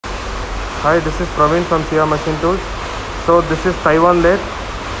Hi, this is Praveen from CR Machine Tools. So this is Taiwan lathe.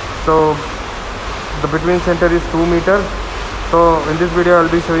 So the between center is 2 meter. So in this video I'll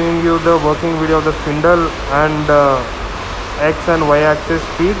be showing you the working video of the spindle and X and Y axis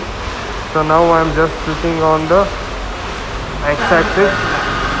speed. So now I'm just switching on the X axis.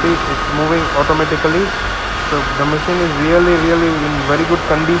 See, it's moving automatically. So the machine is really in very good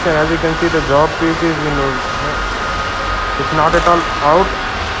condition. As you can see, the job piece is it's not at all out.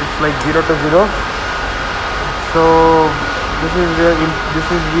 It's like 0 to 0. So this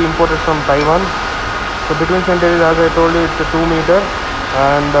is we imported from Taiwan. So between center is, as I told you, it's a 2 meter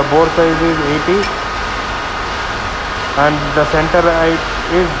and the bore size is 80 and the center height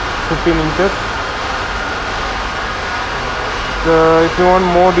is 15 inches. So if you want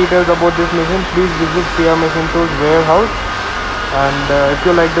more details about this machine, please visit CR Machine Tools warehouse. And if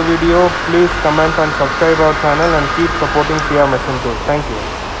you like the video, please comment and subscribe our channel and keep supporting CR Machine Tools. Thank you.